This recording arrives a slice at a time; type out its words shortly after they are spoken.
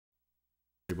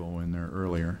in there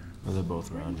earlier. Well, they're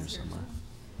both around here somewhere.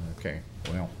 Okay,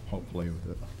 well, hopefully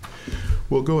with it.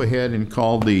 We'll go ahead and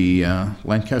call the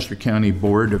Lancaster County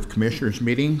Board of Commissioners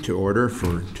meeting to order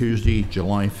for Tuesday,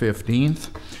 July 15th.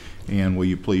 And will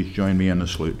you please join me in a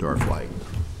salute to our flag?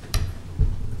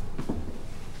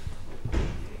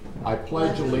 I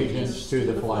pledge allegiance to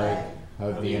the flag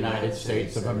of the United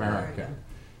States of America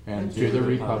and to the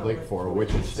republic for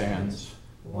which it stands,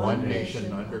 one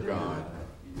nation under God,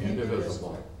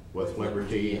 indivisible, with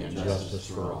liberty and justice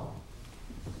for all.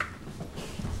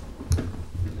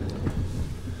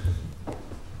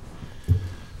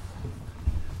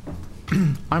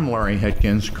 I'm Larry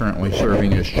Hetkins, currently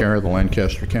serving as chair of the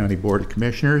Lancaster County Board of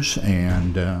Commissioners,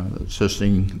 and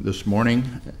assisting this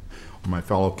morning are my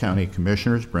fellow county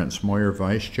commissioners, Brent Smoyer,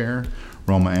 vice chair,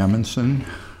 Roma Amundson,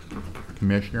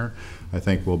 commissioner. I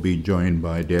think we'll be joined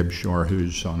by Deb Shore,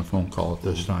 who's on a phone call at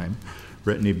this time.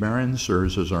 Brittany Barron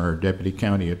serves as our deputy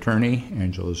county attorney,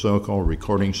 Angela Zocco,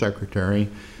 recording secretary,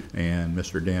 and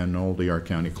Mr. Dan Nolde, our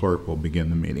county clerk, will begin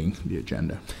the meeting, the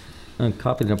agenda. A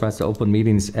copy of the Nebraska Open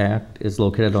Meetings Act is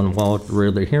located on the wall at the rear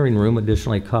of the hearing room.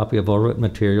 Additionally, a copy of all written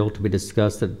material to be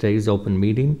discussed at today's open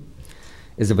meeting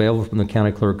is available from the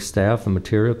county clerk's staff. The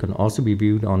material can also be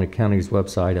viewed on the county's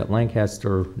website at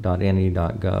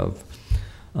lancaster.ne.gov.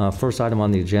 First item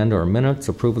on the agenda are minutes.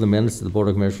 Approval of the minutes of the Board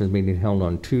of Commissioners meeting held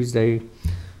on Tuesday,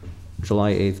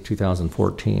 July 8th,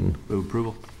 2014. Move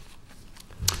approval.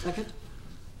 Second.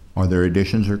 Are there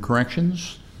additions or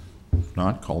corrections? If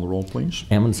not, call the roll, please.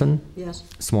 Amundson? Yes.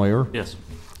 Smoyer? Yes.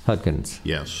 Hudkins?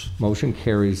 Yes. Motion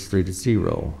carries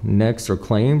 3-0. Next are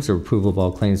claims or approval of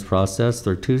all claims processed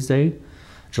through Tuesday,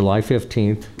 July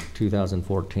 15th,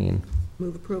 2014.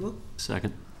 Move approval.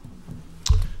 Second.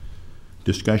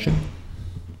 Discussion?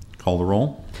 Call the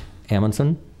roll.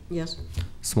 Amundson? Yes.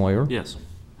 Smoyer? Yes.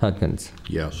 Hudkins?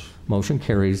 Yes. Motion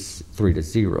carries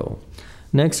 3-0.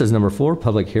 Next is number 4,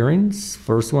 public hearings.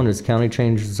 First one is county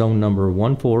change zone number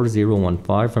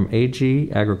 14015 from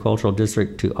AG Agricultural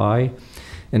District to I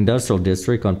Industrial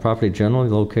District on property generally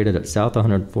located at South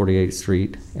 148th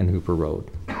Street and Hooper Road.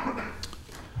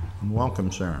 And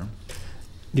welcome, Sarah.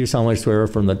 Do you solemnly swear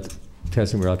from the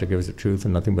testimony we're out to give us the truth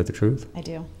and nothing but the truth? I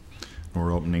do.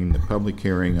 We're opening the public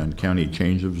hearing on county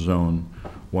change of zone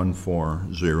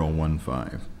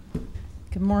 14015.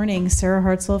 Good morning, Sarah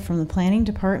Hartzell from the Planning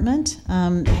Department.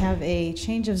 Have a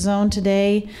change of zone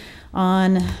today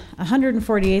on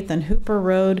 148th and Hooper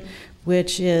Road,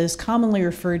 which is commonly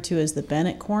referred to as the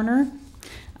Bennett Corner.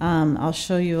 I'll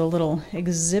show you a little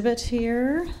exhibit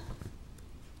here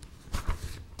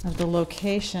of the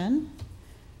location.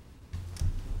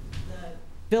 The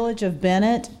village of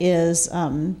Bennett is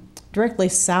directly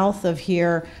south of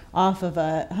here off of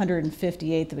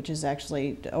 158th, which is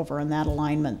actually over in that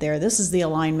alignment there. This is the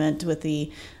alignment with the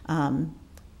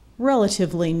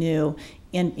relatively new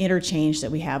interchange that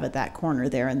we have at that corner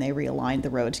there, and they realigned the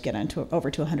road to get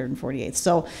over to 148th.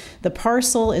 So the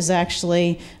parcel is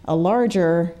actually a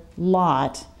larger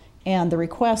lot, and the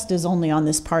request is only on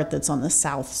this part that's on the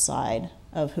south side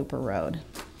of Hooper Road.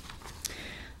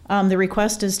 The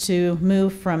request is to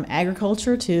move from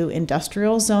agriculture to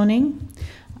industrial zoning.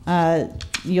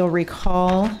 You'll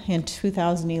recall in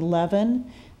 2011,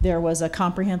 there was a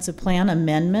comprehensive plan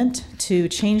amendment to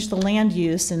change the land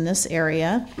use in this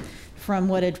area from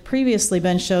what had previously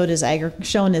been shown as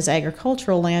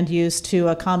agricultural land use to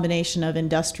a combination of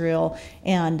industrial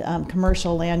and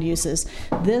commercial land uses.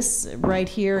 This right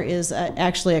here is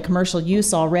actually a commercial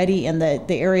use already, and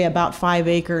the area about 5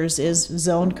 acres is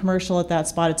zoned commercial at that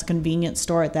spot. It's a convenience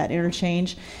store at that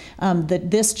interchange.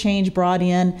 This change brought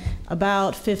in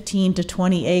about 15 to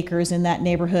 20 acres in that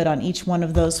neighborhood on each one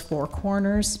of those 4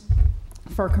 corners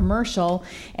for commercial,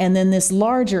 and then this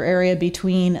larger area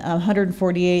between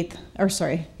 148th,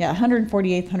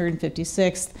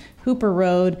 156th, Hooper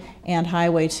Road, and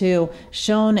Highway 2,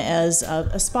 shown as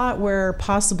a spot where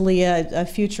possibly a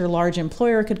future large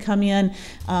employer could come in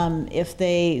if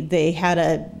they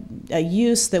had a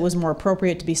use that was more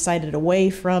appropriate to be sited away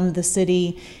from the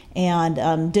city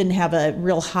and didn't have a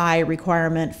real high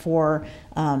requirement for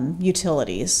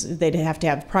utilities. They'd have to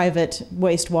have private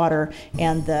wastewater,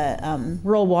 and the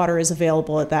rural water is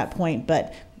available at that point,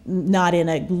 but not in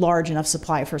a large enough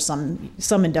supply for some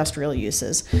industrial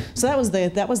uses. So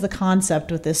that was the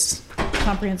concept with this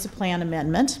comprehensive plan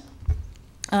amendment.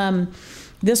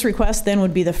 This request then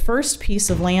would be the first piece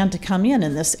of land to come in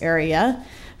this area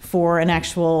for an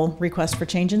actual request for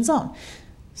change in zone.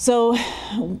 So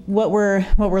what we're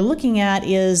looking at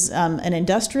is an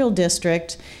industrial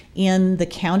district in the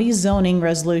county zoning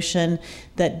resolution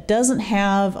that doesn't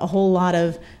have a whole lot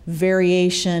of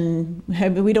variation.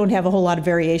 We don't have a whole lot of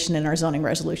variation in our zoning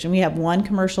resolution. We have one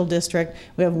commercial district,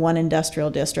 we have one industrial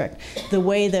district. The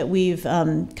way that we've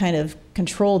kind of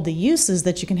controlled the uses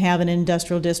that you can have in an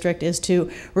industrial district is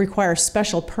to require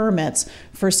special permits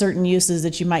for certain uses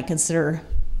that you might consider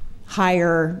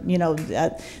higher,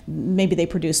 maybe they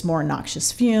produce more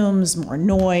noxious fumes, more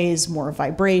noise, more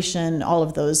vibration, all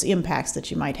of those impacts that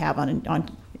you might have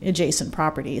on adjacent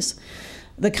properties.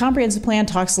 The comprehensive plan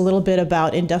talks a little bit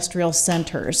about industrial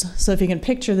centers. So if you can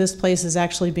picture this place as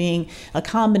actually being a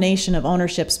combination of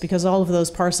ownerships, because all of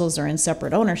those parcels are in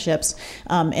separate ownerships,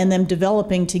 and them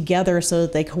developing together so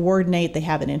that they coordinate, they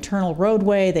have an internal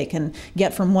roadway, they can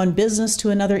get from one business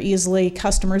to another easily,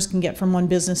 customers can get from one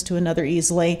business to another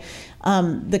easily.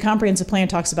 The comprehensive plan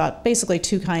talks about basically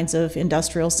two kinds of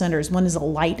industrial centers. One is a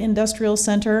light industrial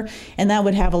center, and that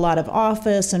would have a lot of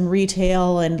office and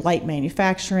retail and light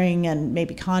manufacturing and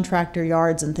maybe contractor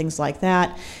yards and things like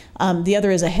that. The other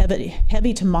is a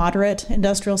heavy to moderate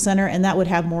industrial center, and that would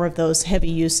have more of those heavy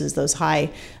uses, those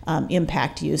high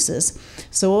impact uses.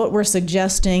 So what we're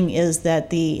suggesting is that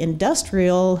the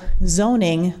industrial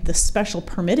zoning, the special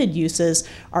permitted uses,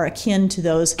 are akin to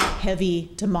those heavy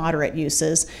to moderate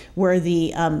uses, where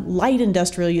the light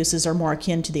industrial uses are more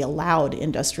akin to the allowed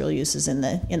industrial uses in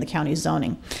the county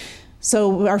zoning.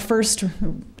 So our first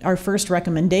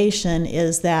recommendation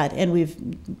is that, and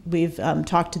we've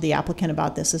talked to the applicant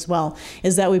about this as well,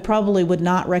 is that we probably would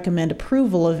not recommend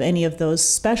approval of any of those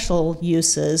special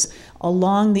uses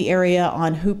along the area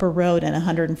on Hooper Road and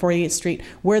 148th Street,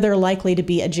 where they're likely to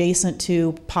be adjacent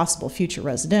to possible future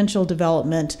residential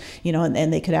development,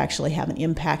 and they could actually have an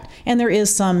impact. And there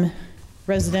is some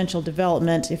residential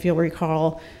development, if you'll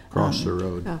recall. Across the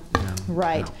road. Oh. Yeah.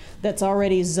 Right, Yeah. that's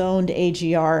already zoned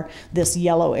AGR, this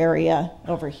yellow area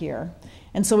over here.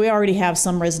 And so we already have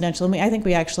some residential, and I think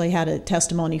we actually had a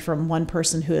testimony from one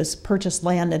person who has purchased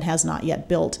land and has not yet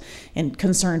built and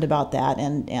concerned about that,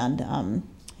 and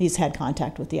he's had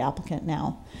contact with the applicant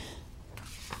now.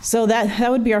 So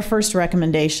that would be our first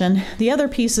recommendation. The other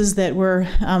pieces that we're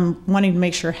wanting to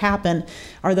make sure happen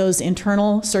are those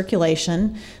internal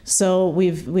circulation. So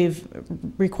we've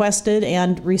requested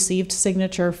and received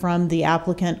signature from the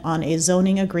applicant on a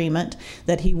zoning agreement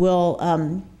that he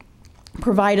will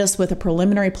provide us with a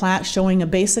preliminary plat showing a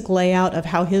basic layout of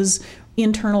how his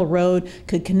internal road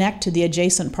could connect to the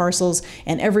adjacent parcels,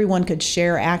 and everyone could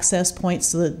share access points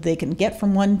so that they can get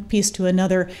from one piece to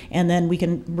another, and then we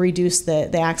can reduce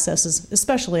the accesses,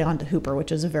 especially onto Hooper,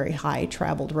 which is a very high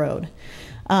traveled road.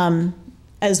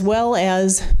 As well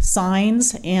as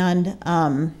signs and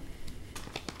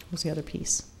what's the other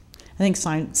piece? I think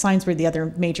signs were the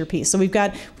other major piece. So we've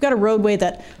got a roadway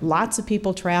that lots of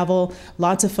people travel,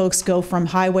 lots of folks go from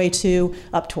Highway 2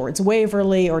 up towards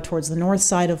Waverly or towards the north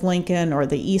side of Lincoln or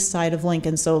the east side of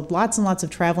Lincoln. So lots and lots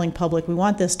of traveling public. We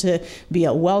want this to be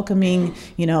a welcoming,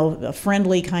 a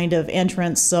friendly kind of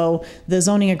entrance. So the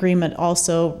zoning agreement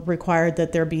also required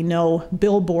that there be no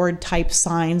billboard type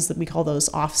signs, that we call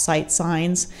those off-site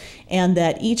signs, and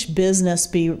that each business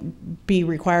be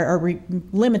required or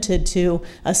limited to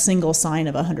a single sign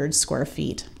of 100 square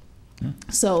feet.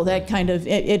 So that kind of,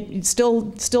 it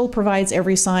still provides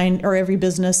every sign or every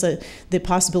business the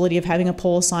possibility of having a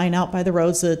pole sign out by the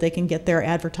road so that they can get their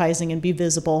advertising and be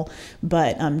visible,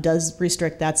 but does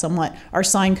restrict that somewhat. Our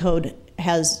sign code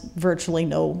has virtually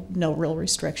no real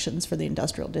restrictions for the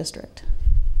industrial district.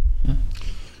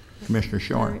 Commissioner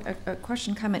Shore. A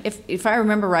question, comment. If I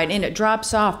remember right, and it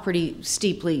drops off pretty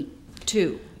steeply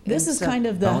too. This is kind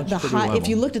of No, the it's pretty high, if level.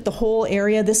 you looked at the whole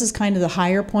area, this is kind of the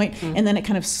higher point, and then it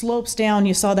kind of slopes down.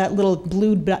 You saw that little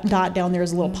blue dot down there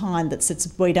is a little pond that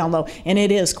sits way down low, and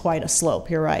it is quite a slope,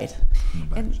 you're right.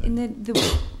 And then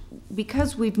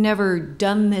because we've never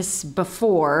done this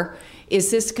before, is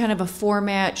this kind of a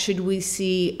format? Should we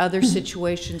see other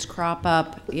situations crop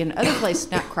up in other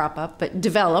places, not crop up, but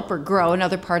develop or grow in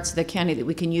other parts of the county that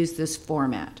we can use this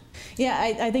format? Yeah,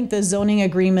 I think the zoning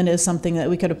agreement is something that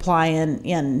we could apply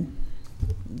in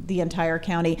the entire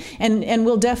county, and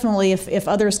we'll definitely, if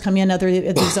others come in, other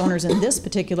these owners in this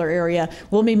particular area,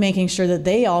 we'll be making sure that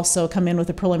they also come in with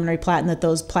a preliminary plat and that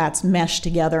those plats mesh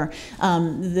together.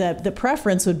 The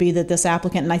preference would be that this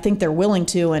applicant, and I think they're willing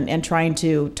to, and trying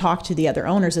to talk to the other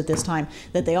owners at this time,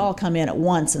 that they all come in at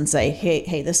once and say,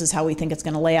 hey, this is how we think it's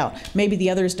going to lay out. Maybe the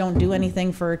others don't do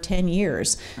anything for 10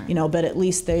 years, but at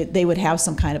least they would have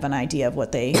some kind of an idea of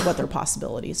what their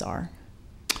possibilities are.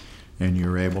 And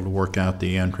you're able to work out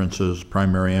the entrances,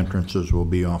 primary entrances will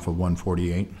be off of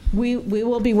 148? We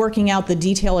will be working out the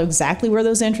detail exactly where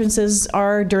those entrances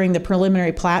are during the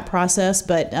preliminary plat process,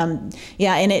 but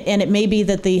yeah, and it may be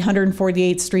that the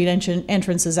 148th Street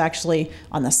entrance is actually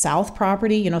on the south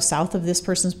property, you know, south of this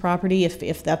person's property,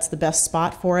 if that's the best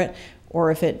spot for it, or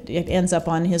if it ends up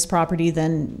on his property,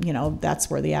 then, you know, that's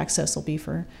where the access will be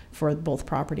for both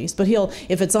properties. But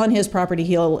if it's on his property,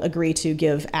 he'll agree to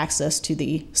give access to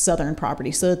the southern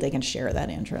property so that they can share that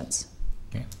entrance.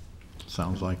 Okay.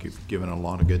 Sounds like you've given a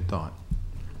lot of good thought.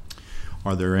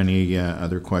 Are there any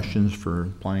other questions for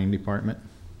the planning department?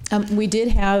 We did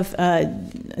have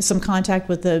some contact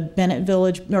with the Bennett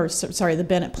the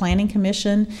Bennett Planning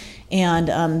Commission,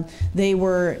 and they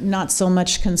were not so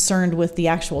much concerned with the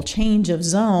actual change of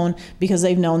zone because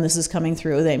they've known this is coming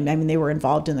through. They were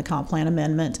involved in the comp plan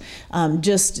amendment.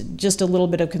 Just a little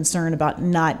bit of concern about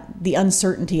not the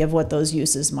uncertainty of what those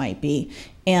uses might be.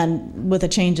 And with a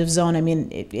change of zone, I mean,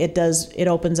 it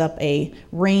opens up a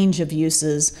range of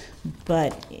uses,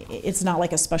 but it's not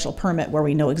like a special permit where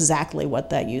we know exactly what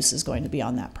that use is going to be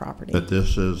on that property. But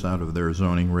this is out of their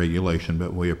zoning regulation,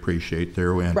 but we appreciate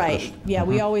their interest. Right, yeah,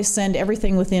 we always send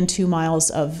everything within 2 miles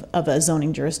of a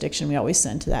zoning jurisdiction. We always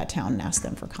send to that town and ask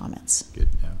them for comments. Good.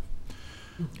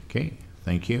 Okay,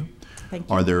 thank you. Thank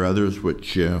you. Are there others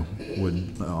which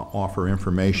would offer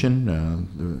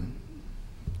information?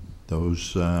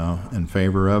 Those in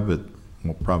favor of it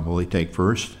will probably take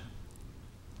first.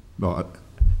 Well,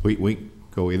 we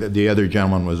go either. The other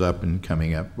gentleman was up and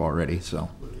coming up already, so.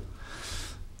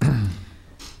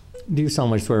 Do you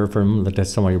solemnly swear or affirm that the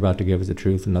testimony you're about to give is the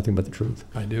truth and nothing but the truth?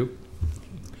 I do.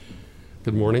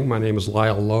 Good morning. My name is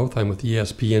Lyle Loth. I'm with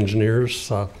ESP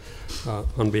Engineers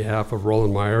on behalf of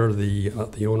Roland Meyer,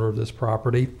 the owner of this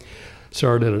property.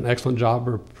 Sarah did an excellent job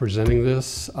of presenting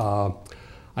this.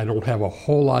 I don't have a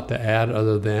whole lot to add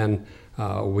other than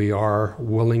we are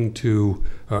willing to,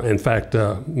 in fact,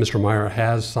 Mr. Meyer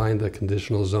has signed the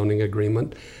conditional zoning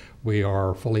agreement. We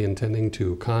are fully intending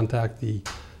to contact the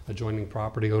adjoining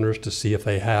property owners to see if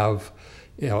they have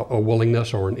a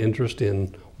willingness or an interest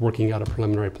in working out a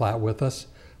preliminary plat with us.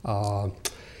 And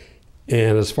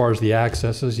as far as the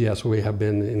accesses, yes, we have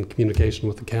been in communication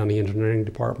with the county engineering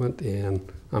department, and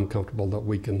I'm comfortable that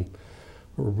we can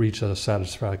reach a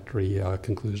satisfactory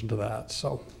conclusion to that.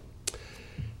 So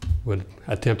would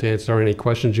attempt to answer any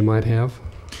questions you might have.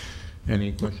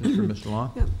 Any questions for Mr.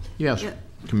 Long? Yeah. Yes, Yeah.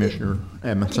 Commissioner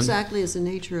Edmondson. Exactly is the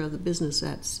nature of the business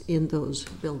that's in those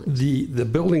buildings? The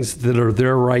buildings that are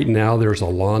there right now, there's a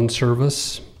lawn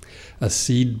service, a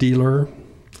seed dealer.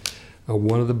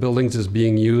 One of the buildings is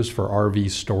being used for RV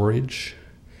storage,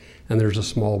 and there's a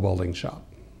small welding shop.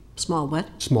 Small what?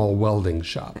 Small welding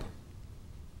shop.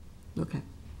 Okay.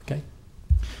 Okay.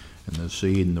 And the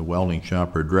seed and the welding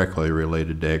shop are directly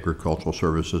related to agricultural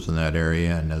services in that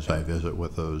area, and as I visit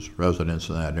with those residents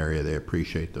in that area, they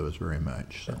appreciate those very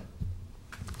much. So.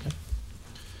 Okay.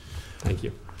 Thank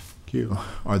you. Thank you.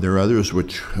 Are there others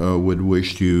which would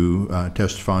wish to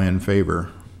testify in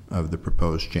favor of the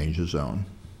proposed change of zone?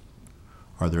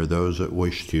 Are there those that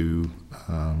wish to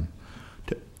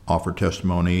offer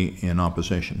testimony in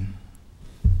opposition?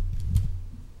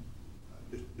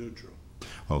 Neutral.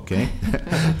 Okay.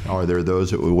 Are there those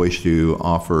that would wish to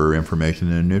offer information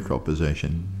in a neutral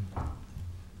position?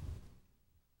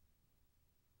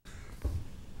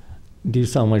 Do you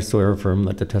solemnly swear or affirm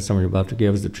that the testimony you're about to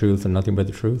give is the truth and nothing but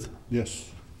the truth? Yes.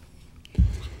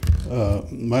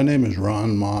 My name is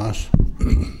Ron Moss,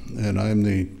 and I'm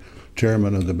the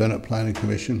chairman of the Bennett Planning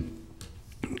Commission.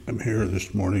 I'm here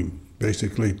this morning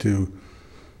basically to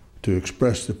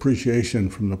express appreciation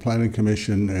from the Planning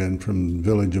Commission and from the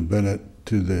Village of Bennett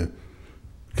to the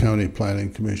County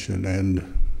Planning Commission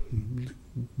and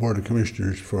Board of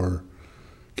Commissioners for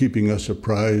keeping us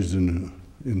apprised and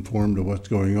informed of what's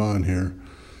going on here,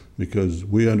 because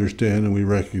we understand and we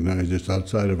recognize it's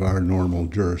outside of our normal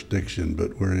jurisdiction,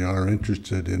 but we are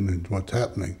interested in what's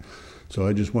happening. So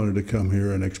I just wanted to come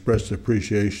here and express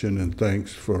appreciation and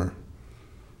thanks for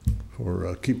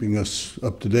keeping us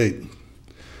up to date.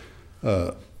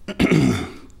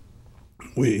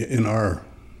 We,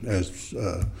 as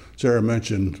Sarah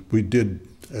mentioned, we did,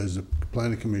 as a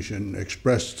planning commission,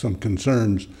 express some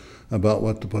concerns about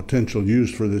what the potential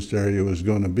use for this area was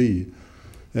going to be,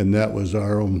 and that was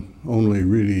our only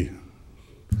really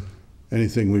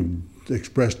anything we've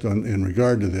expressed in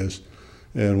regard to this.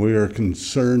 And we are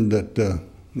concerned that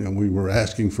we were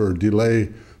asking for a delay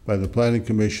by the Planning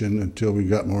Commission until we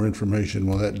got more information.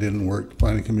 Well, that didn't work. The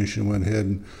Planning Commission went ahead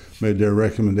and made their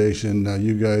recommendation. Now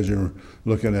you guys are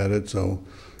looking at it, so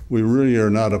we really are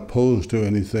not opposed to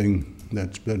anything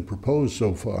that's been proposed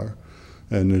so far.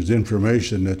 and there's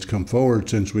information that's come forward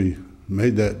since we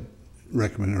made that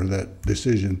that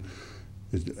decision,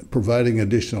 is providing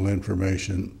additional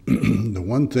information. The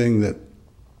one thing that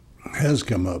has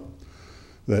come up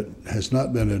that has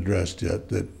not been addressed yet,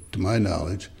 that to my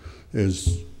knowledge,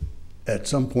 is at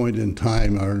some point in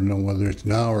time, I don't know whether it's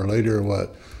now or later or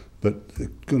what, but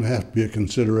it's going to have to be a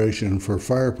consideration for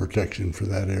fire protection for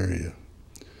that area.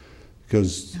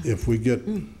 Because if we get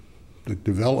the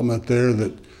development there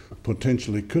that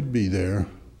potentially could be there,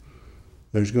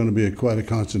 there's going to be quite a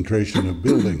concentration of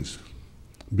buildings,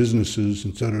 businesses,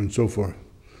 et cetera, and so forth.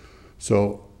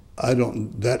 So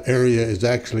that area is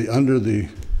actually under the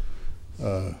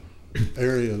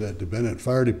area that the Bennett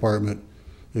Fire Department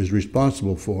is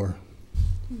responsible for.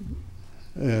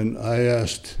 And I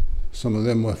asked some of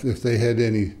them if they had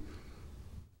any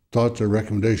thoughts or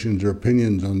recommendations or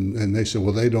opinions on, and they said,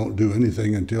 well, they don't do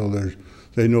anything until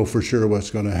they know for sure what's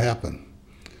going to happen.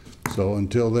 So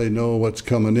until they know what's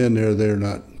coming in there,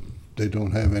 they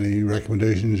don't have any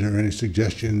recommendations or any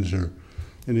suggestions or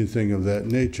anything of that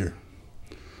nature.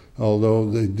 Although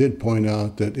they did point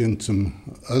out that in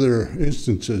some other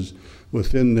instances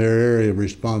within their area of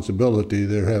responsibility,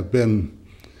 there have been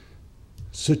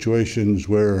situations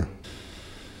where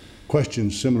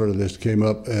questions similar to this came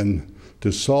up, and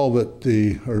to solve it,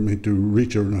 to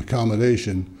reach an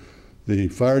accommodation, the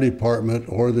fire department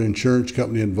or the insurance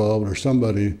company involved or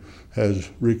somebody has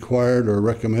required or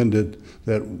recommended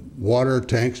that water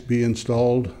tanks be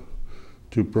installed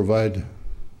to provide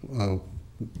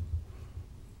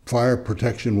fire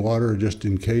protection water just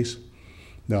in case.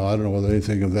 Now, I don't know whether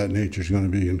anything of that nature is going to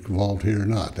be involved here or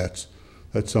not. That's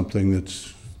something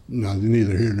that's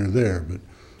neither here nor there, but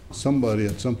somebody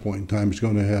at some point in time is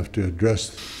going to have to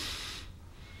address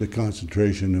the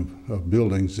concentration of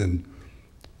buildings and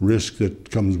risk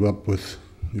that comes up with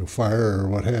fire or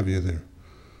what have you there.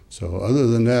 So other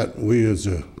than that, we as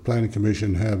a planning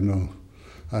commission have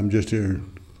I'm just here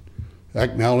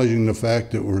acknowledging the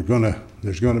fact that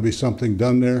there's going to be something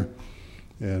done there,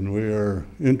 and we are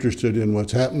interested in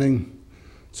what's happening.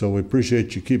 So we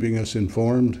appreciate you keeping us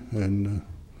informed, and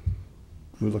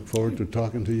we look forward to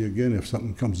talking to you again if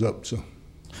something comes up. So.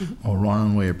 Well,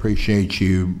 Ron, we appreciate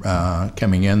you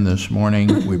coming in this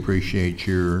morning. We appreciate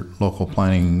your local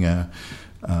planning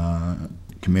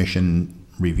commission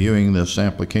reviewing this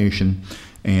application,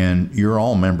 and you're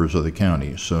all members of the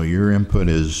county, so your input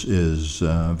is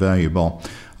valuable.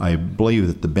 I believe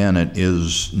that the Bennett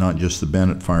is not just the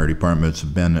Bennett Fire Department, it's the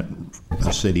Bennett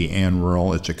city and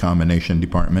rural. It's a combination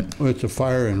department. Well, it's a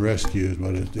fire and rescue,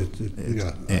 but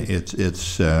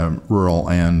it's rural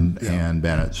and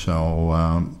Bennett.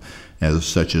 So as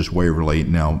such as Waverly.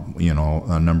 Now,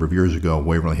 a number of years ago,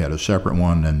 Waverly had a separate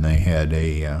one, and they had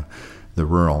the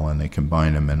rural, and they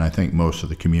combined them. And I think most of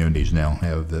the communities now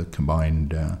have the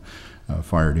combined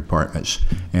fire departments.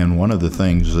 And one of the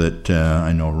things that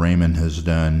I know Raymond has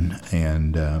done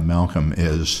and Malcolm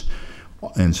is,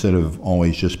 instead of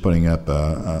always just putting up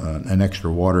an extra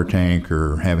water tank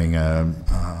or having a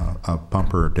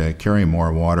pumper to carry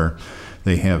more water,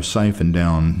 they have siphoned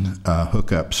down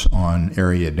hookups on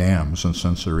area dams. And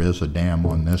since there is a dam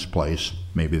on this place,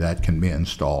 maybe that can be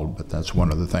installed. But that's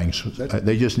one of the things.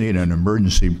 They just need an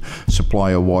emergency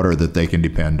supply of water that they can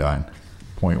depend on.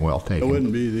 Point well taken. It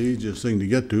wouldn't be the easiest thing to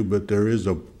get to, but there is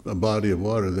a body of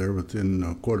water there within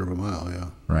a quarter of a mile,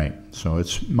 yeah. Right, so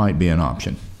it might be an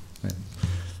option.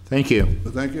 Thank you.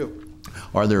 Thank you.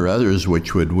 Are there others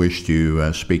which would wish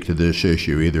to speak to this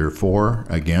issue, either for,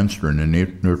 against, or in a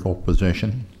neutral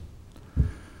position?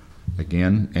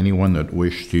 Again, anyone that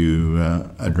wished to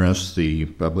address the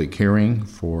public hearing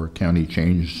for county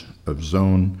change of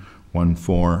zone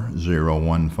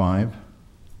 14015?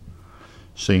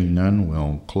 Seeing none,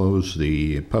 we'll close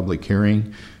the public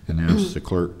hearing and ask the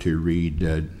clerk to read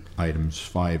items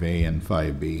 5A and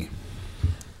 5B.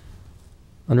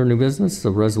 Under new business,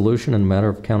 a resolution in the matter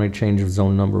of county change of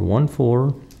zone number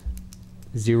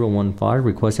 14015,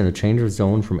 requesting a change of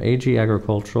zone from AG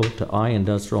agricultural to I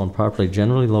industrial on property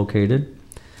generally located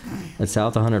at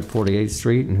South 148th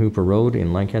Street and Hooper Road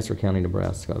in Lancaster County,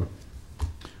 Nebraska.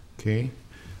 Okay,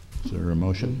 is there a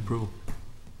motion? Approval.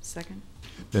 Second.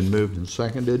 Been moved and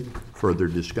seconded. Further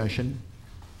discussion?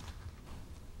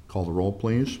 Call the roll,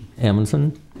 please.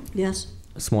 Amundson, Yes.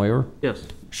 Smoyer, Yes.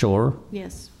 Shore,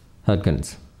 Yes.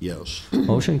 Hudkins. Yes.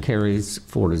 Motion carries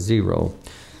 4-0.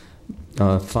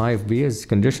 5B is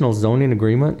conditional zoning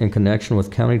agreement in connection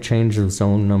with county change of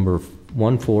zone number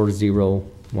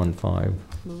 14015.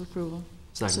 Move approval.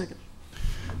 Second.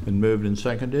 Been moved and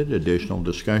seconded. Additional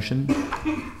discussion?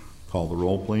 Call the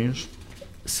roll, please.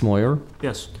 Smoyer,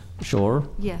 Yes. Shore,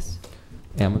 Yes.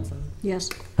 Amundson, Yes.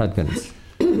 Hudkins.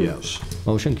 Yes.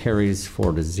 Motion carries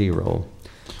 4-0.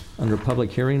 Under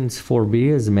public hearings, 4B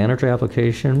is a manager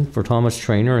application for Thomas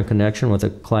Trainer in connection with a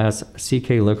Class CK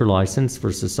liquor license for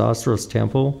Sesostris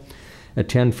Temple at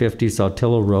 1050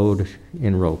 Saltillo Road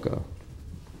in Roca.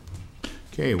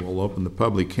 Okay, we'll open the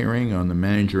public hearing on the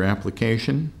manager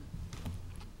application.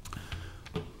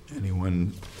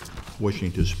 Anyone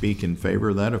wishing to speak in favor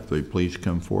of that, if they please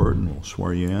come forward and we'll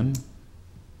swear you in.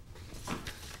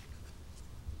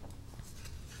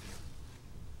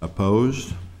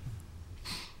 Opposed?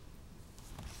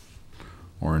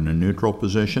 Or in a neutral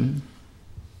position?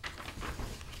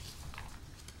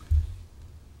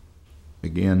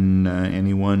 Again,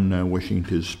 anyone wishing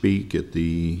to speak at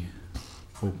the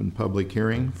open public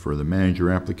hearing for the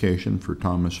manager application for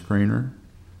Thomas Trainer,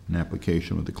 an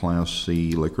application with the Class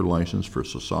C liquor license for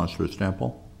Sesostris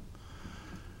Temple?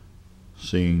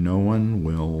 Seeing no one,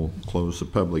 we'll close the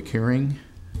public hearing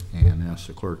and ask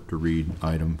the clerk to read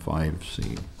item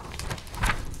 5C.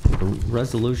 A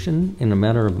resolution in the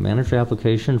matter of manager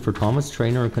application for Thomas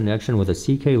Trainer in connection with a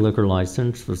CK liquor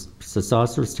license for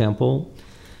Sesostris Temple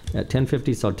at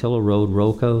 1050 Saltillo Road,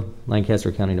 Roca,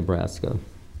 Lancaster County, Nebraska.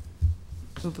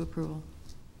 Move approval.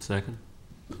 Second.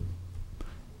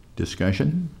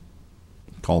 Discussion?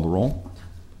 Call the roll.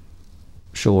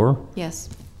 Shore, Yes.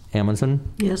 Amundson,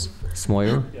 Yes.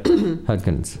 Smoyer,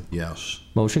 Hudkins. Yes.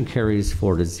 Motion carries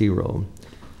 4-0.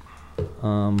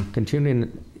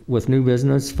 Continuing with new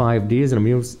business, 5D is an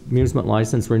amusement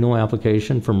license renewal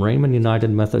application from Raymond United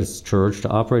Methodist Church to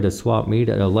operate a swap meet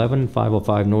at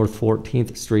 11505 North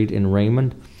 14th Street in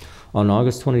Raymond on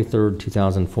August 23rd,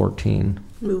 2014.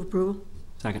 Move approval.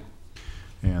 Second.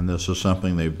 And this is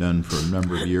something they've done for a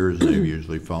number of years, and they've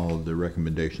usually followed the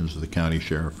recommendations of the county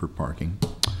sheriff for parking.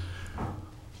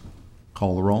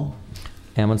 Call the roll.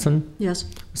 Amundson, Yes.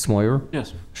 Smoyer,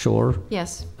 Yes. Shore,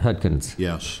 Yes. Hudkins.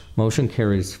 Yes. Motion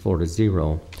carries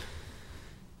 4-0.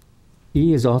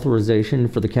 E is authorization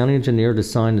for the county engineer to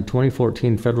sign the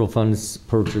 2014 Federal Funds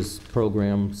Purchase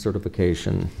Program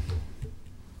certification.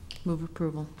 Move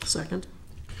approval. Second.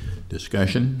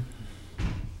 Discussion?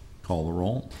 Call the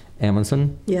roll.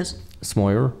 Amundson, Yes.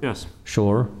 Smoyer, Yes.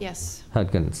 Shore, Yes.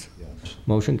 Hudkins.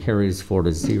 Motion carries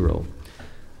 4-0.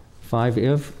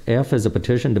 5F is a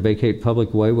petition to vacate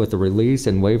public way with a release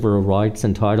and waiver of rights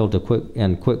entitled to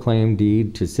quitclaim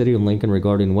deed to City of Lincoln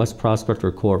regarding West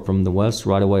Prospector Court from the west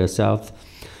right-of-way of South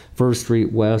 1st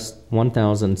Street West,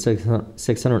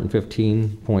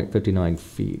 1,615.59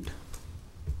 feet.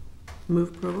 Move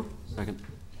approval. Second.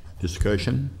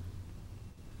 Discussion?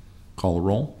 Call the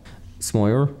roll.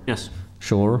 Smoyer, Yes.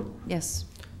 Shore, Yes.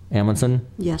 Amundson,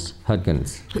 Yes.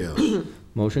 Hudkins. Yes.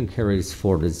 Motion carries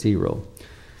 4-0.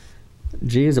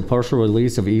 G is a partial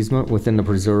release of easement within the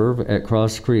preserve at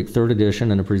Cross Creek 3rd Edition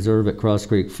and the preserve at Cross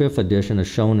Creek 5th Edition as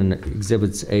shown in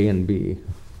Exhibits A and B.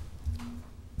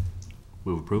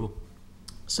 Move approval.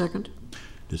 Second.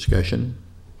 Discussion?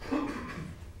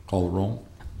 Call the roll.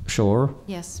 Shore,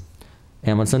 Yes.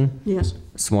 Amundson, Yes.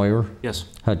 Smoyer, Yes.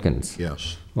 Hudkins.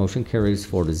 Yes. Motion carries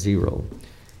 4-0.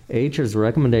 H is a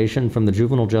recommendation from the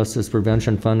Juvenile Justice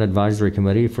Prevention Fund Advisory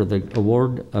Committee for the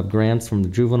award of grants from the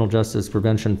Juvenile Justice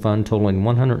Prevention Fund totaling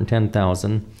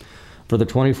 $110,000 for the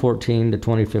 2014 to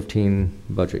 2015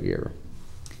 budget year.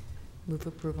 Move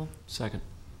approval. Second.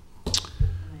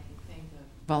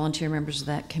 Volunteer members of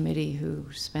that committee who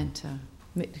spent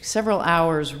several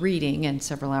hours reading and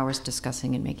several hours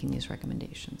discussing and making these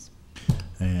recommendations.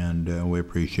 And we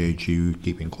appreciate you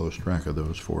keeping close track of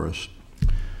those for us.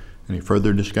 Any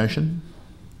further discussion?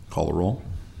 Call the roll.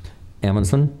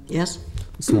 Amundson, Yes.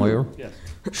 Smoyer, Yes.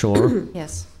 Shore,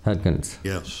 Yes. Hudkins.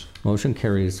 Yes. Motion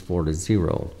carries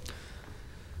 4-0.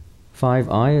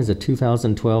 5I is a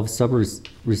 2012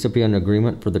 subrecipient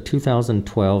agreement for the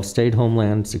 2012 State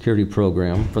Homeland Security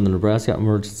Program from the Nebraska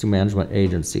Emergency Management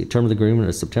Agency. Term of the agreement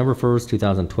is September 1st,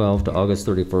 2012 to August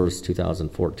 31st,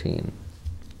 2014.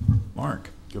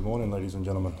 Mark. Good morning, ladies and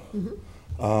gentlemen.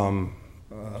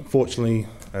 Fortunately,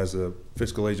 as a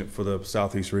fiscal agent for the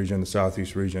Southeast region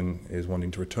is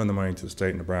wanting to return the money to the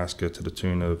state of Nebraska to the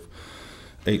tune of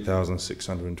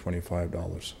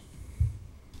 $8,625.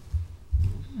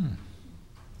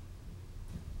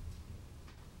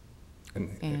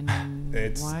 And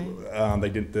It's why?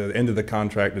 the end of the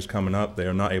contract is coming up. They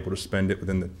are not able to spend it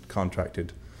within the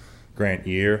contracted grant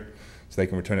year, so they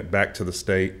can return it back to the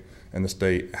state, and the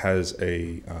state has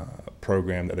a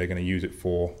program that they're going to use it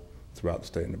for throughout the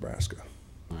state of Nebraska.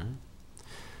 All right.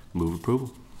 Move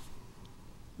approval.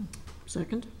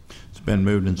 Second. It's been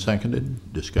moved and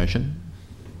seconded. Discussion?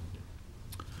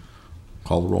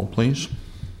 Call the roll, please.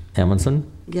 Amundson,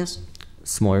 Yes.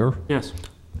 Smoyer, Yes.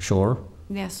 Shore,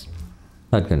 Yes.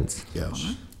 Hudgens.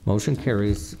 Yes. Motion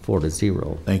carries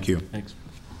 4-0. Thank you. Thanks.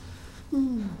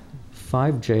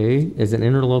 5J is an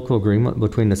interlocal agreement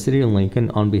between the City of Lincoln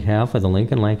on behalf of the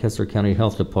Lincoln-Lancaster County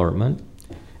Health Department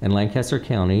and Lancaster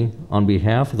County on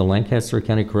behalf of the Lancaster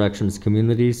County Corrections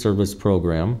Community Service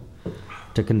Program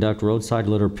to conduct roadside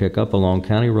litter pickup along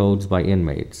county roads by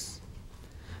inmates.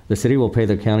 The city will pay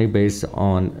the county based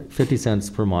on 50 cents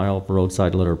per mile for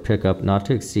roadside litter pickup, not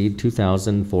to exceed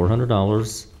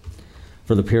 $2,400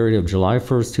 for the period of July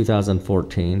 1st,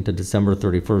 2014 to December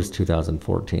 31st,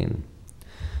 2014.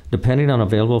 Depending on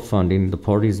available funding, the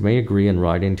parties may agree in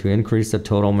writing to increase the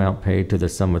total amount paid to the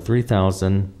sum of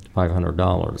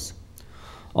 $3,500.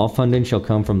 All funding shall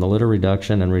come from the Litter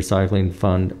Reduction and Recycling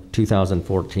Fund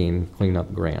 2014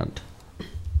 Cleanup Grant.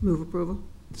 Move approval.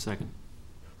 Second.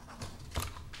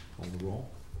 Call the roll.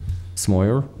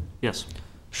 Smoyer, Yes.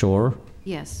 Shore,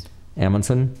 Yes.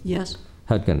 Amundson, Yes.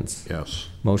 Hudgens. Yes.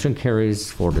 Motion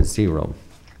carries 4-0.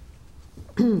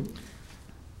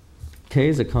 K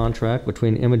is a contract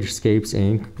between Imagescapes,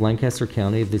 Inc., Lancaster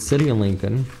County, the City of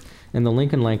Lincoln, and the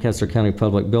Lincoln-Lancaster County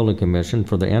Public Building Commission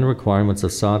for the end requirements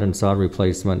of sod and sod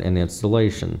replacement and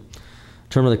installation.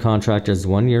 Term of the contract is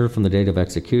 1 year from the date of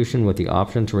execution with the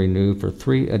option to renew for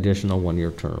 3 additional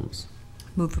 1-year terms.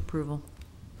 Move approval.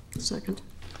 Second.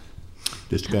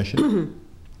 Discussion?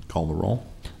 Call the roll.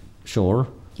 Shore,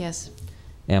 Yes.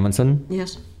 Amundson,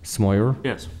 Yes. Smoyer,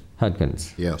 Yes.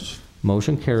 Hudgens. Yes.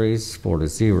 Motion carries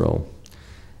 4-0.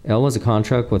 L is a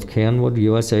contract with Canwood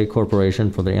USA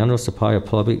Corporation for the annual supply of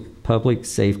public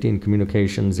safety and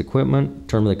communications equipment.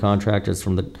 Term of the contract is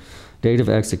from the date of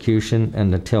execution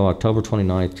and until October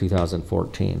 29th,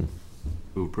 2014.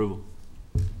 Move approval.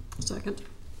 Second.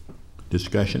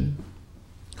 Discussion?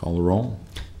 Call the roll.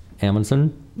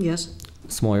 Amundson, Yes.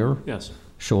 Smoyer, Yes.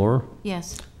 Shore,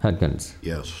 Yes. Hudgens.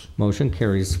 Yes. Motion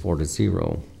carries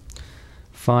 4-0.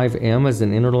 5M is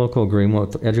an interlocal agreement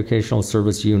with Educational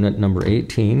Service Unit Number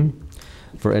 18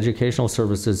 for educational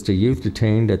services to youth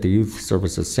detained at the Youth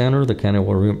Services Center. The county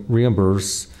will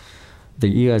reimburse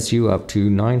the ESU up to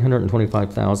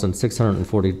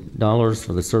 $925,640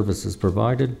 for the services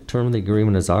provided. Term of the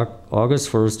agreement is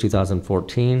August 1st,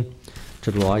 2014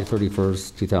 to July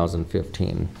 31st,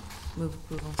 2015. Move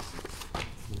approval.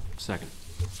 Second.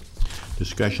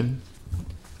 Discussion?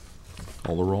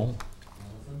 Call the roll.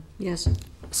 Yes.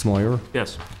 Smoyer,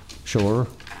 Yes. Shore,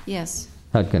 Yes.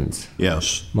 Hudgens.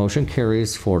 Yes. Motion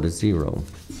carries 4-0.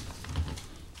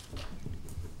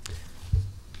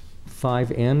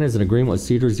 5N is an agreement with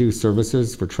Cedars Youth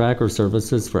Services for tracker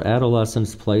services for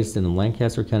adolescents placed in the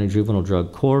Lancaster County Juvenile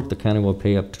Drug Court. The county will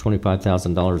pay up to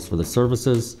 $25,000 for the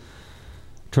services.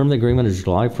 Term of the agreement is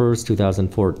July 1st,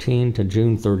 2014 to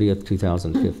June 30th,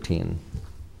 2015.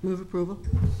 Move approval.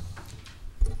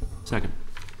 Second.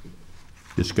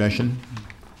 Discussion?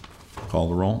 Call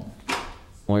the roll.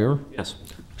 Moyer, Yes.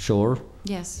 Shore,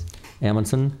 Yes.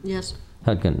 Amundson, Yes.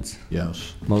 Hudgens.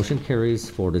 Yes. Motion carries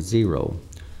 4-0.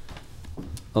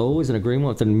 O is an agreement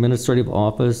with the Administrative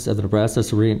Office of the Nebraska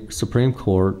Supreme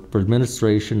Court for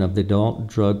administration of the Adult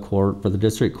Drug Court for the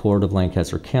District Court of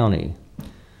Lancaster County.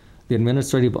 The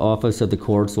Administrative Office of the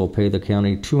Courts will pay the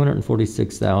county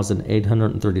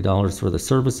 $246,830 for the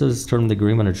services. Term of the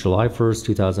agreement is July 1st,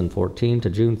 2014 to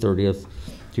June 30th,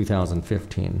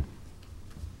 2015.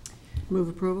 Move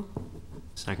approval.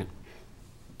 Second.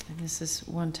 And this is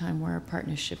one time where a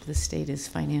partnership with the state is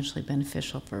financially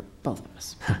beneficial for both of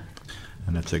us.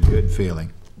 And it's a good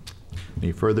feeling.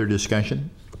 Any further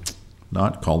discussion?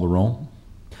 Not, call the roll.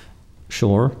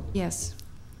 Shore, Yes.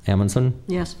 Amundson,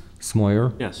 Yes.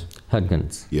 Smoyer, Yes.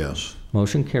 Hudgens. Yes.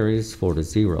 Motion carries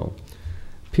 4-0.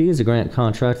 P is a grant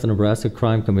contract for the Nebraska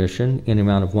Crime Commission in the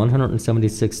amount of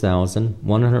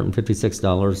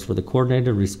 $176,156 for the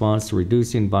coordinated response to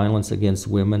reducing violence against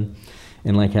women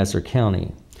in Lancaster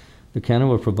County. The county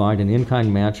will provide an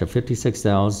in-kind match of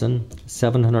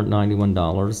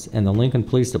 $56,791, and the Lincoln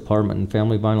Police Department and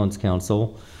Family Violence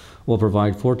Council will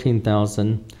provide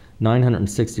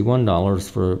 $14,961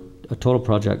 for a total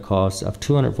project cost of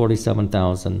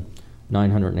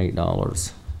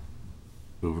 $247,908.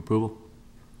 Move approval.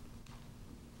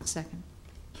 Second.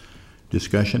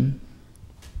 Discussion?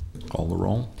 Call the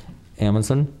roll.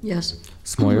 Amundson, Yes.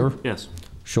 Smoyer, Yes.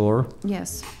 Shore,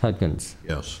 Yes. Hudgens.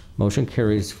 Yes. Motion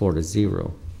carries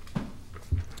 4-0.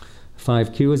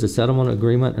 5Q is a settlement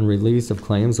agreement and release of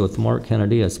claims with Mark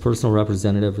Kennedy as personal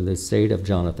representative of the estate of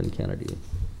Jonathan Kennedy.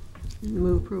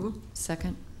 Move approval.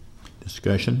 Second.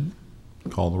 Discussion?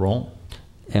 Call the roll.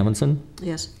 Amundson,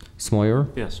 Yes. Smoyer,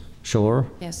 Yes. Shore,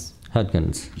 Yes.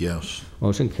 Hudgens. Yes.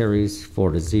 Motion carries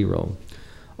 4-0.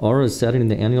 R is setting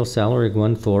the annual salary of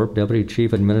Gwen Thorpe, Deputy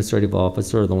Chief Administrative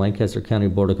Officer of the Lancaster County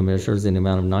Board of Commissioners, in the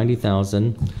amount of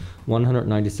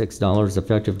 $90,196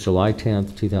 effective July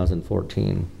 10th,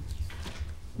 2014.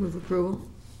 Move approval.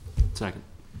 Second.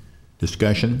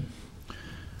 Discussion?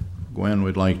 Gwen,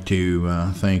 would like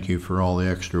to thank you for all the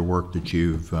extra work that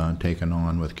you've taken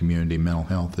on with community mental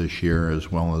health this year,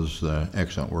 as well as the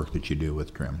excellent work that you do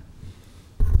with TRIM.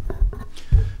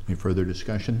 Any further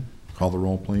discussion? Call the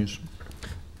roll, please.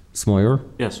 Smoyer,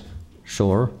 Yes.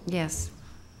 Shore, Yes.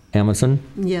 Amundson,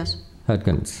 Yes.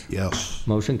 Hudkins. Yes.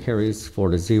 Motion carries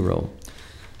 4-0.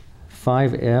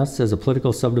 5S is a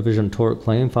political subdivision tort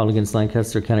claim filed against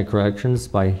Lancaster County Corrections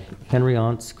by Henry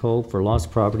Ontz Cove for lost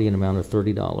property in amount of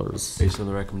 $30. Based on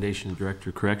the recommendation of Director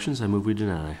of Corrections, I move we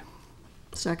deny.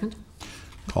 Second.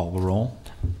 Call the roll.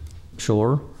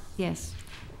 Shore, Yes.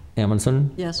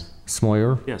 Amundson, Yes.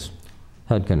 Smoyer, Yes.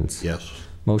 Hudkins. Yes.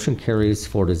 Motion carries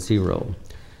 4-0.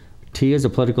 T is a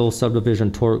political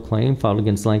subdivision tort claim filed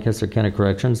against Lancaster County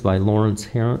Corrections by Lawrence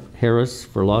Harris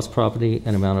for lost property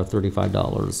in amount of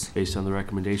 $35. Based on the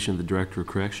recommendation of the Director of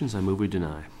Corrections, I move we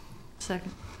deny.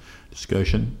 Second.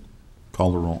 Discussion?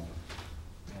 Call the roll.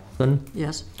 Amundson,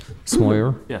 Yes.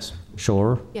 Smoyer, Yes.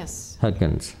 Shore, Yes.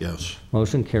 Hudkins. Yes.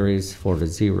 Motion carries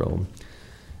 4-0.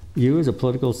 U is a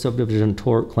political subdivision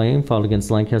tort claim filed against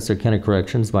Lancaster County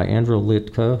Corrections by Andrew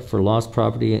Litka for lost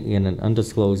property in an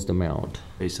undisclosed amount.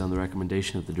 Based on the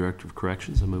recommendation of the Director of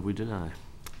Corrections, I move we deny.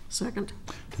 Second.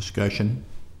 Discussion?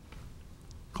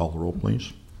 Call the roll,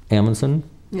 please. Amundson,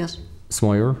 Yes.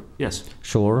 Smoyer, Yes.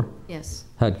 Shore, Yes.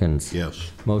 Hudkins.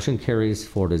 Yes. Motion carries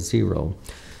 4-0.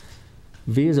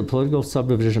 V is a political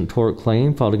subdivision tort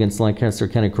claim filed against Lancaster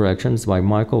County Corrections by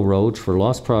Michael Roach for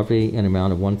lost property in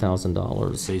amount of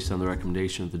 $1,000. Based on the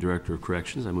recommendation of the Director of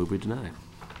Corrections, I move we deny.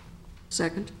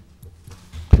 Second.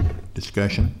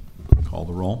 Discussion? Call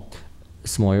the roll.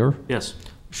 Smoyer, Yes.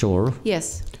 Shore,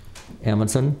 Yes.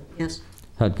 Amundson, Yes.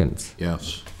 Hudkins.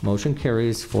 Yes. Motion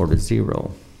carries 4-0.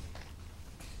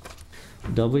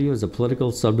 W is a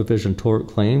political subdivision tort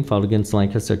claim filed against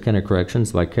Lancaster County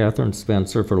Corrections by Catherine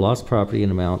Spencer for lost property in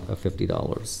amount of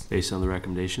 $50. Based on the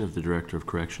recommendation of the Director of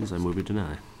Corrections, I move we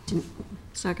deny.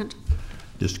 Second.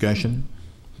 Discussion?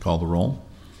 Call the roll.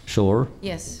 Shore,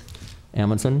 Yes.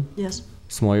 Amundson, Yes.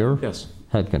 Smoyer, Yes.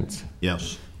 Hudkins.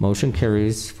 Yes. Motion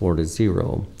carries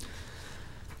 4-0.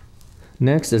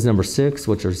 Next is number 6,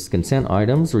 which is consent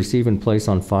items. Receive and place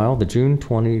on file the June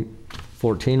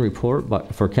 2014 report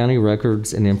for County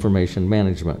Records and Information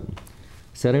Management.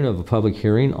 Setting of a public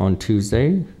hearing on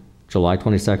Tuesday, July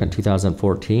 22nd,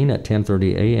 2014 at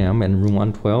 10:30 a.m. in room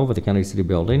 112 of the County City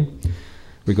Building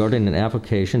regarding an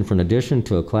application for an addition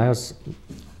to a Class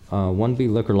 1B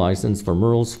liquor license for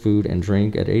Merle's Food and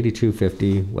Drink at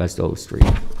 8250 West O Street.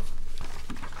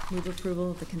 Move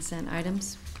approval of the consent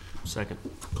items. Second.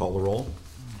 Call the roll.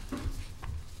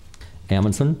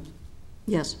 Amundson,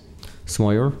 Yes.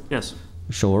 Smoyer, Yes.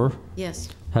 Shore, Yes.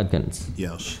 Hudkins.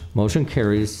 Yes. Motion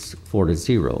carries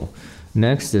 4-0.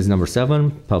 Next is number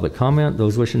 7, public comment.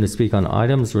 Those wishing to speak on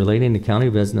items relating to county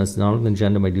business not on the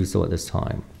agenda may do so at this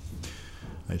time.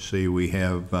 I see we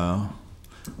have a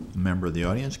member of the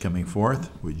audience coming forth.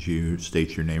 Would you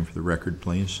state your name for the record,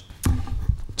 please?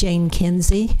 Jane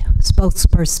Kinsey,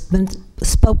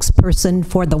 spokesperson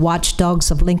for the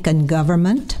Watchdogs of Lincoln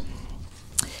Government.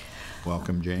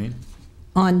 Welcome, Jane.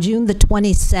 On June the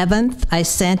 27th, I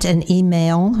sent an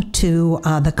email to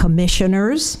the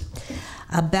commissioners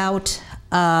about,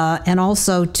 and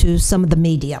also to some of the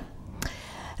media.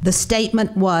 The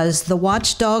statement was, the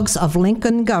Watchdogs of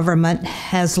Lincoln Government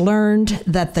has learned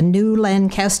that the new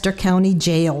Lancaster County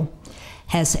Jail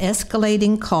has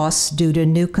escalating costs due to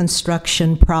new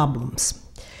construction problems.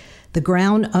 The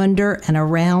ground under and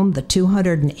around the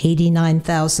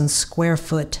 289,000 square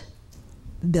foot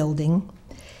building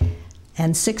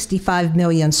and 65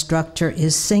 million structure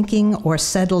is sinking or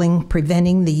settling,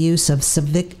 preventing the use of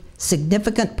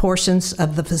significant portions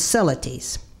of the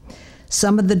facilities.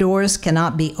 Some of the doors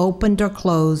cannot be opened or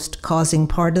closed, causing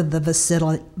part of the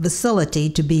facility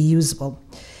to be usable.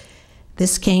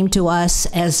 This came to us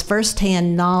as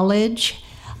firsthand knowledge,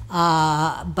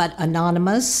 but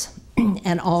anonymous,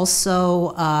 and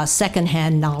also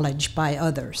secondhand knowledge by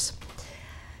others.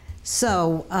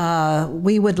 So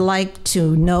we would like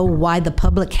to know why the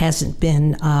public hasn't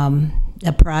been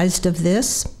apprised of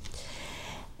this.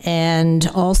 And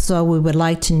also we would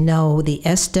like to know the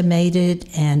estimated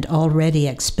and already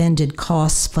expended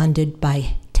costs funded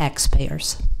by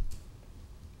taxpayers.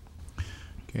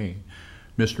 Okay.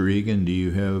 Mr. Egan, do you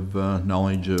have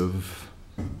knowledge of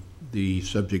the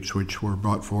subjects which were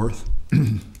brought forth?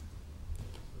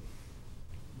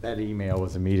 That email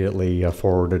was immediately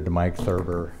forwarded to Mike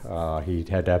Thurber. He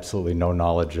had absolutely no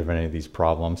knowledge of any of these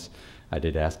problems. I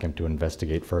did ask him to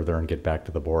investigate further and get back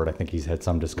to the board. I think he's had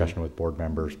some discussion with board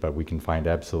members, but we can find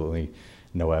absolutely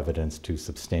no evidence to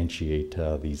substantiate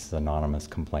these anonymous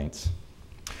complaints.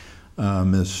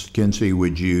 Ms. Kinsey,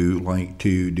 would you like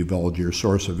to divulge your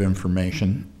source of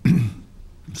information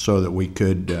so that we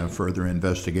could further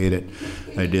investigate it?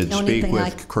 I did speak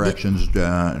with Corrections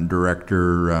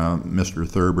Director Mr.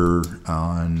 Thurber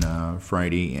on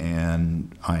Friday,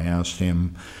 and I asked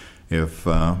him if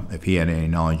he had any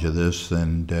knowledge of this,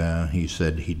 and he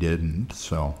said he didn't.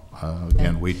 So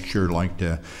again, we'd sure like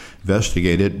to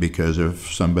investigate it, because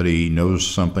if somebody knows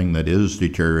something that is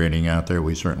deteriorating out there,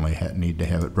 we certainly need to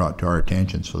have it brought to our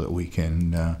attention so that we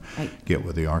can get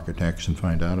with the architects and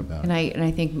find out about it. And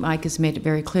I think Mike has made it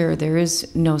very clear there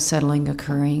is no settling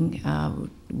occurring.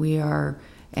 We are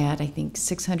at, I think,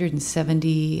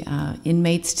 670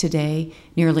 inmates today.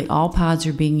 Nearly all pods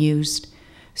are being used.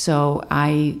 So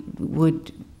I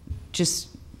would just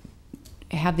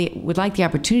would like the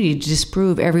opportunity to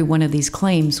disprove every one of these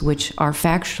claims which are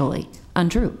factually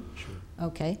untrue.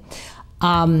 Okay.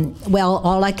 Well,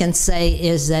 all I can say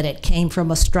is that it came from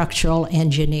a structural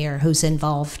engineer who's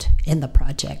involved in the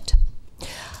project.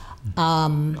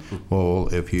 Well,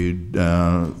 if you'd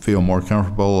feel more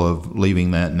comfortable of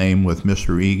leaving that name with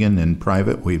Mr. Egan in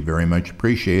private, we very much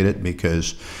appreciate it,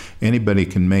 because anybody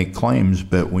can make claims,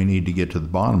 but we need to get to the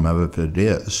bottom of it if it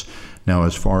is. Now,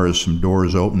 as far as some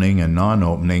doors opening and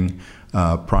non-opening,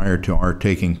 prior to our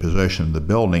taking possession of the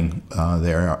building,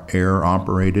 there are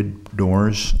air-operated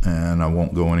doors, and I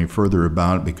won't go any further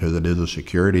about it because it is a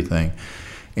security thing.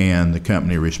 And the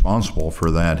company responsible for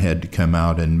that had to come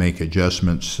out and make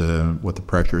adjustments with the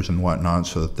pressures and whatnot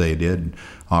so that they did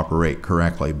operate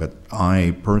correctly. But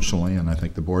I personally, and I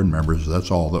think the board members,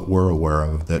 that's all that we're aware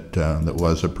of that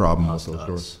was a problem with those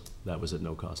doors. That was at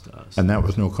no cost to us. And that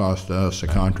was no cost to us. The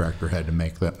contractor had to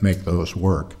make those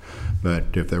work. But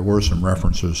if there were some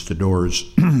references to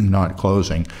doors not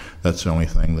closing, that's the only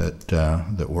thing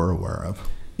that we're aware of.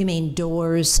 You mean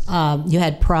doors, you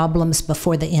had problems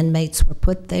before the inmates were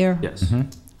put there? Yes. Mm-hmm.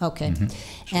 Okay.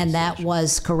 Mm-hmm. And that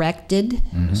was corrected?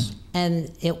 Mm-hmm.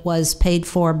 And it was paid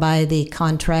for by the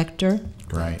contractor?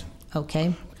 Right.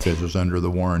 Okay. Because it was under the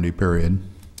warranty period.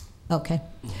 Okay.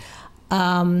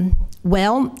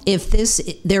 Well, if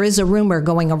there is a rumor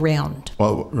going around.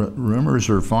 Well,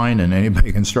 rumors are fine, and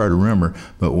anybody can start a rumor,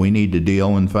 but we need to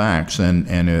deal in facts. And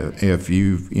if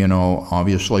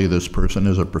obviously this person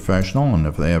is a professional, and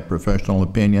if they have professional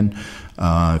opinion,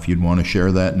 if you'd want to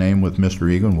share that name with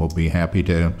Mr. Egan, we'll be happy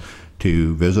to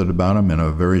visit about him in a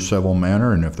very civil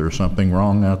manner. And if there's something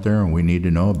wrong out there, we need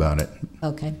to know about it.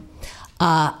 Okay.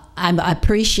 I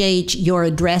appreciate your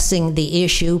addressing the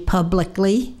issue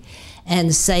publicly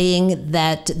and saying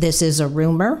that this is a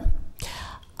rumor,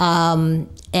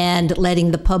 and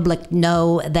letting the public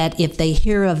know that if they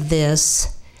hear of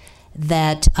this,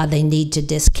 that they need to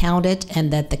discount it,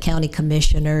 and that the county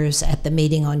commissioners at the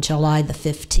meeting on July the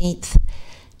 15th,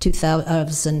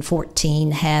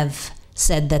 2014, have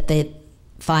said that they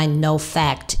find no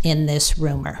fact in this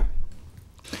rumor.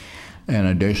 And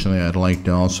additionally, I'd like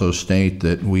to also state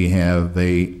that we have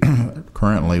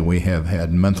currently we have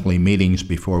had monthly meetings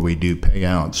before we do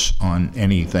payouts on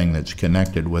anything that's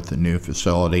connected with the new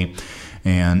facility.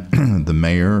 And the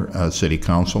mayor, a city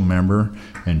council member,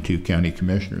 and 2 county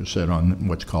commissioners sit on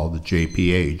what's called the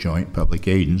JPA, Joint Public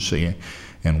Agency.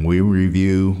 And we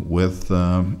review with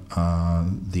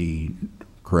the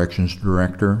corrections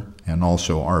director and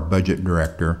also our budget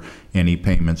director any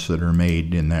payments that are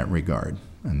made in that regard.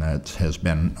 And that has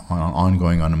been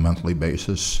ongoing on a monthly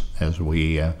basis as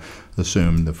we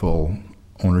assume the full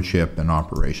ownership and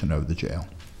operation of the jail.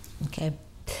 Okay.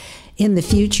 In the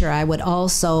future, I would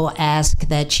also ask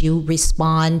that you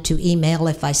respond to email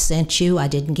if I sent you. I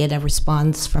didn't get a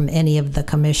response from any of the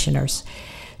commissioners,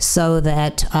 so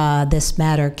that this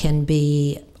matter can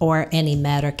be, or any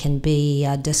matter can be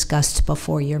discussed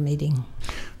before your meeting.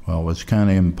 Well, it's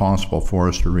kind of impossible for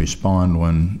us to respond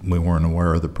when we weren't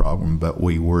aware of the problem, but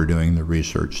we were doing the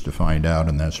research to find out,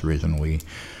 and that's the reason we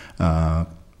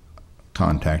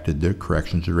contacted the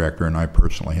corrections director, and I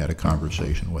personally had a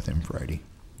conversation with him Friday.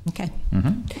 Okay.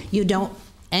 Mm-hmm. You don't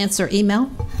answer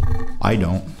email? I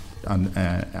don't.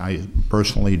 I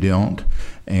personally don't,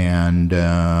 and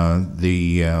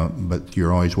but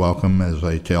you're always welcome. As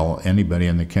I tell anybody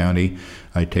in the county,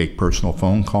 I take personal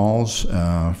phone calls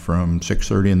from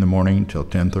 6:30 in the morning till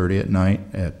 10:30 at night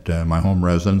at my home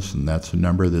residence, and that's the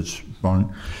number that's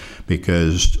on,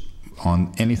 because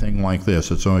on anything like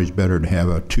this, it's always better to have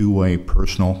a two-way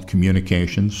personal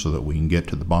communication so that we can get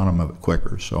to the bottom of it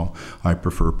quicker. So I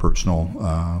prefer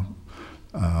personal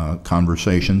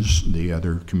conversations. The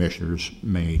other commissioners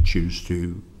may choose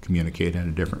to communicate in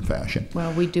a different fashion.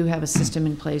 Well, we do have a system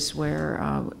in place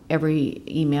where every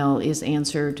email is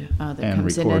answered that And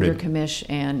comes in under recorded. commish,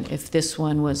 and if this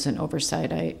one was an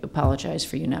oversight, I apologize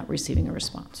for you not receiving a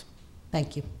response.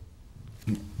 Thank you.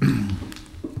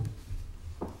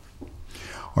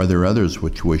 Are there others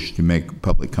which wish to make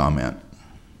public comment?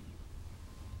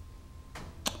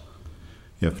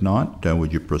 If not,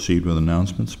 would you proceed with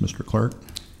announcements, Mr. Clerk?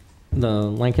 The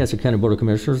Lancaster County Board of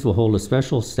Commissioners will hold a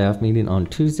special staff meeting on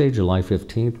Tuesday, July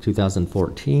 15th,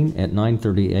 2014 at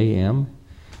 9:30 a.m.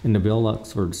 in the Bill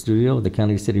Luxford Studio of the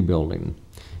County City Building.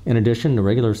 In addition, the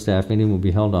regular staff meeting will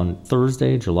be held on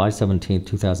Thursday, July 17th,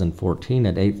 2014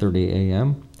 at 8:30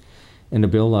 a.m. in the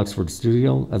Bill Luxford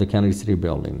Studio of the County City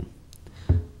Building.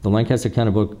 The Lancaster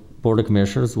County Board of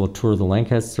Commissioners will tour the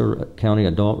Lancaster County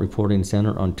Adult Reporting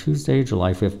Center on Tuesday,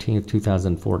 July 15th,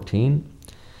 2014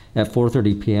 at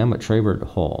 4:30 p.m. at Trabert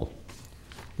Hall.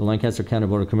 The Lancaster County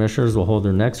Board of Commissioners will hold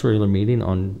their next regular meeting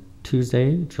on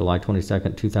Tuesday, July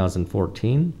 22nd,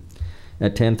 2014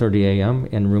 at 10:30 a.m.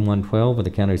 in Room 112 of the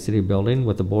County City Building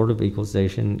with the Board of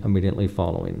Equalization immediately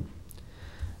following.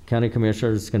 County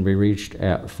Commissioners can be reached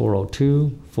at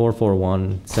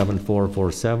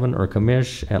 402-441-7447 or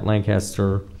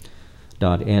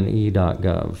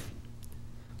commish@lancaster.ne.gov.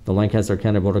 The Lancaster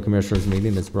County Board of Commissioners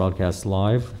meeting is broadcast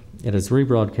live. It is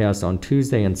rebroadcast on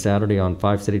Tuesday and Saturday on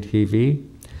 5 City TV,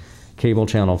 cable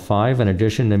channel 5. In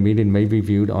addition, the meeting may be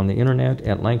viewed on the internet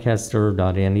at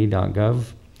lancaster.ne.gov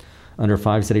under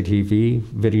 5 City TV,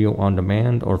 video on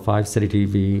demand, or 5 City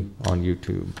TV on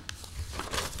YouTube.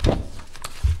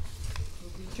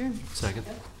 Second.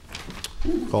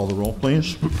 Call the roll,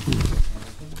 please.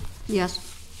 Yes.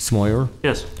 Smoyer,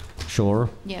 Yes. Shore,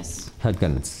 Yes.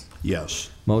 Hudkins.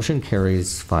 Yes. Motion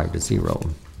carries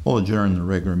 5-0. We'll adjourn the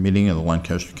regular meeting of the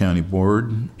Lancaster County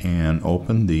Board and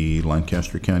open the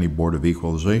Lancaster County Board of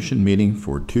Equalization meeting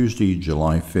for Tuesday,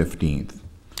 July 15th.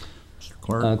 Mr.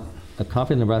 Clerk? A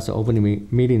copy of the Nebraska Open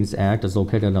Meetings Act is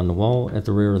located on the wall at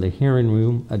the rear of the hearing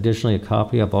room. Additionally, a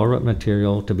copy of all written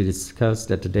material to be discussed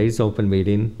at today's open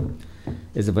meeting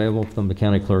is available from the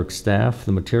county clerk's staff.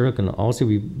 The material can also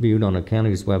be viewed on the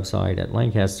county's website at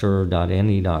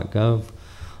lancaster.ne.gov.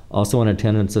 Also in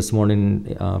attendance this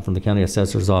morning from the county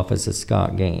assessor's office is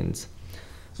Scott Gaines.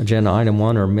 Agenda item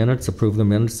 1 are minutes. Approve the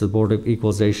minutes of the Board of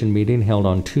Equalization meeting held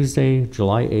on Tuesday,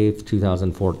 July 8th,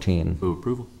 2014. Move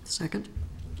approval. Second.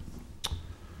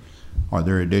 Are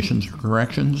there additions or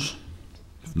corrections?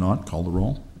 If not, call the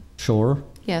roll. Shore,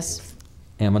 Yes.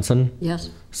 Amundson, Yes.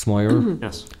 Smoyer,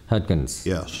 Yes. Hudkins.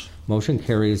 Yes. Motion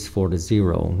carries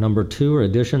 4-0. Number 2 are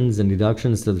additions and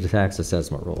deductions to the tax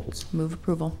assessment rolls. Move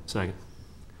approval. Second.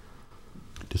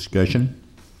 Discussion?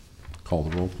 Call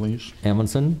the roll, please.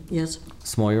 Amundson, Yes.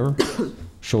 Smoyer,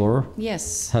 Shore,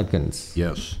 Yes. Hudkins.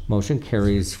 Yes. Motion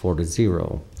carries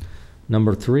 4-0.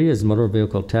 Number 3 is motor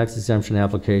vehicle tax exemption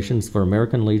applications for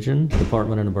American Legion,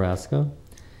 Department of Nebraska,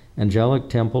 Angelic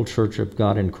Temple Church of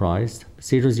God in Christ,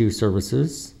 Cedars Youth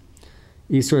Services,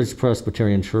 East Ridge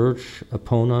Presbyterian Church,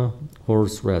 Epona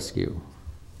Horse Rescue.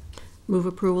 Move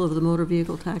approval of the motor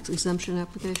vehicle tax exemption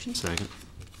application. Second.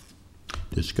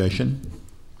 Discussion?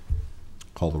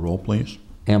 Call the roll, please.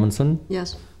 Amundson,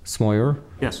 Yes. Smoyer,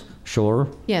 Yes. Shore,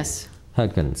 Yes.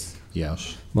 Hudkins.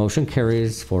 Yes. Motion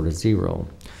carries 4-0.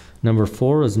 Number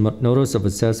 4 is notice of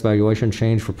assessed valuation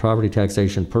change for property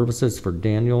taxation purposes for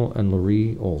Daniel and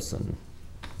Laurie Olson.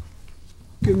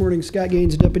 Good morning, Scott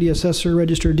Gaines, Deputy Assessor,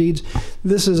 Register of Deeds.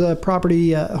 This is a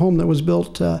property home that was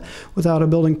built without a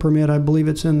building permit. I believe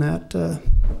it's in that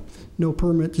no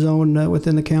permit zone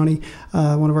within the county.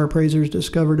 One of our appraisers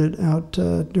discovered it out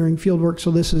during field work.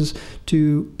 So this is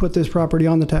to put this property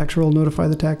on the tax roll, notify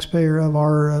the taxpayer of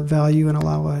our value, and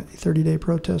allow a 30-day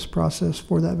protest process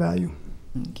for that value.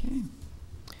 Okay.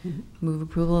 Move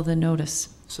approval of the notice.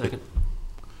 Second.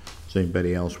 Does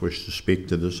anybody else wish to speak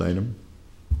to this item?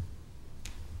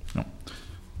 No.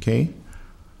 Okay.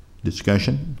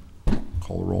 Discussion?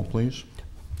 Call the roll, please.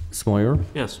 Smoyer,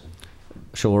 Yes.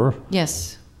 Shore,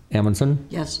 Yes. Amundson,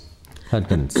 Yes.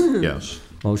 Hudkins. Yes.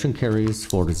 Motion carries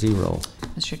 4-0.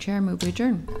 Mr. Chair, move we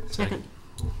adjourn. Second.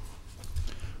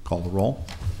 Call the roll.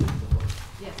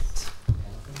 Yes.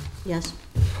 Yes.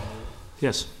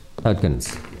 Yes.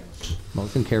 Hudkins.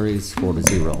 Motion carries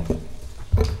 4-0.